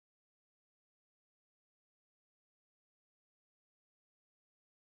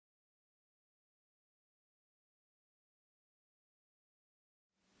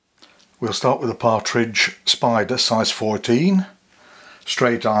We'll start with a Partridge Spider size 14,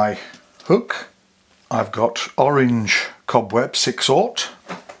 straight eye hook. I've got orange cobweb 6/0.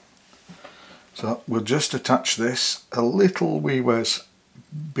 So we'll just attach this a little wee ways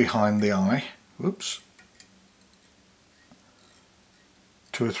behind the eye. Whoops.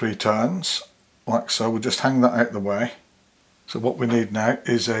 2 or 3 turns, like so. We'll just hang that out the way. So what we need now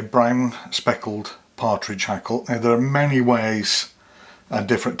is a brown speckled partridge hackle. Now there are many ways and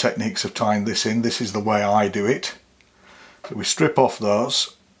different techniques of tying this in. This is the way I do it. So we strip off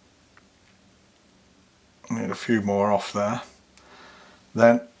those. Need a few more off there.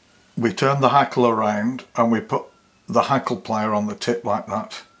 Then we turn the hackle around and we put the hackle plier on the tip like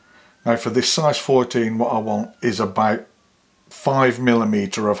that. Now for this size 14, what I want is about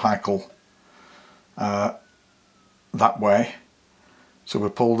 5mm of hackle that way. So we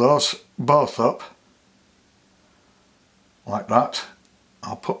pull those both up like that.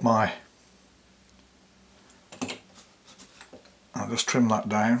 I'll just trim that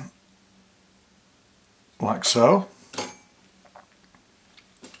down like so.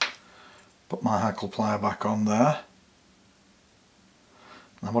 Put my hackle plier back on there.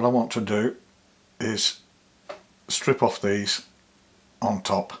 Now what I want to do is strip off these on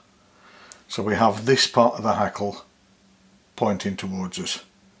top, so we have this part of the hackle pointing towards us.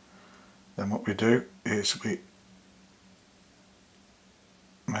 Then what we do is we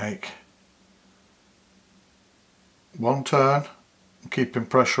make one turn, keeping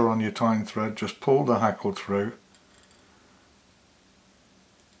pressure on your tying thread, just pull the hackle through,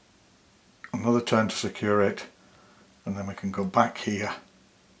 another turn to secure it, and then we can go back here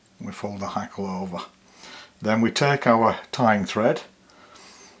and we fold the hackle over. Then we take our tying thread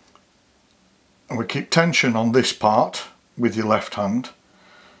and we keep tension on this part with your left hand,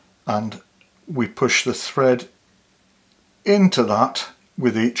 and we push the thread into that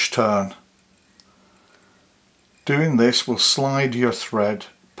with each turn. Doing this will slide your thread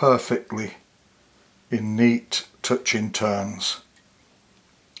perfectly in neat touching turns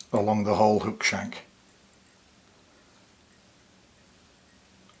along the whole hook shank.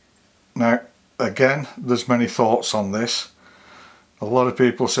 Now again, there's many thoughts on this. A lot of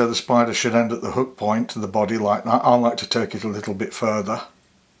people say the spider should end at the hook point to the body like that. I like to take it a little bit further.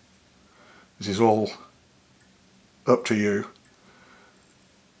 This is all up to you.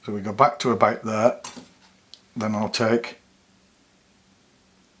 So we go back to about there. Then I'll take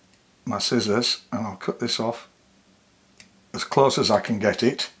my scissors and I'll cut this off as close as I can get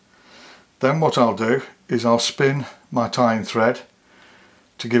it. Then what I'll do is I'll spin my tying thread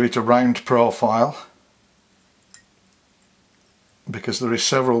to give it a round profile, because there is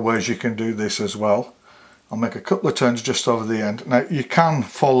several ways you can do this as well. I'll make a couple of turns just over the end. Now you can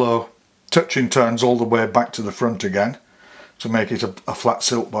follow touching turns all the way back to the front again to make it a flat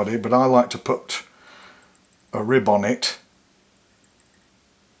silk body, but I like to put a rib on it.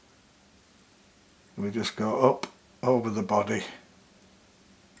 We just go up over the body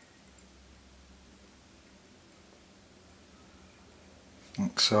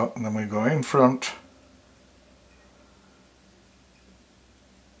like so, and then we go in front,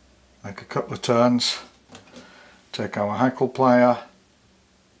 make a couple of turns, take our hackle plier,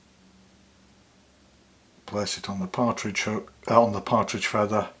 place it on the partridge hook, on the partridge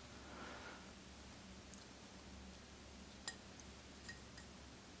feather,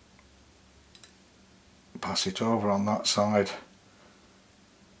 pass it over on that side,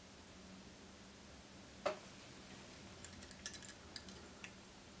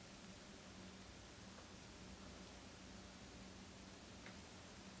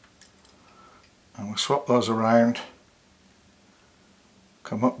 and we'll swap those around,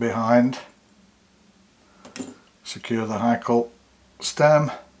 come up behind, secure the hackle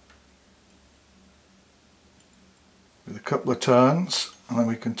stem with a couple of turns, and then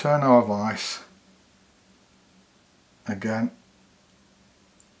we can turn our vise again,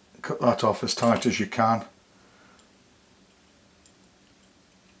 cut that off as tight as you can.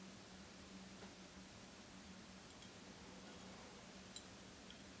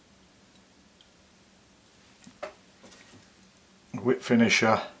 Whip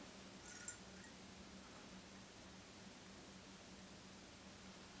finisher,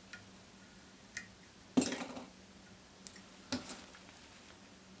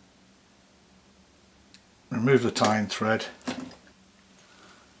 remove the tying thread,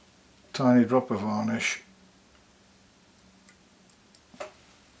 tiny drop of varnish,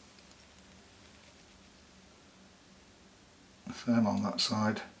 same on that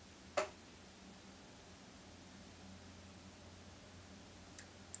side,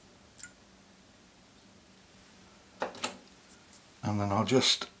 and then I'll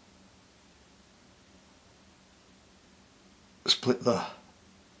just split the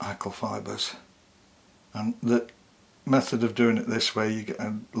hackle fibres, and the method of doing it this way, you get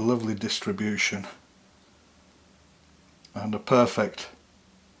a lovely distribution and a perfect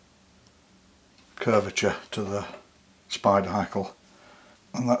curvature to the spider hackle.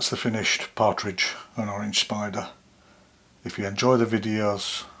 And that's the finished partridge and orange spider. If you enjoy the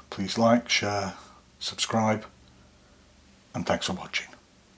videos, please like, share, subscribe, and thanks for watching.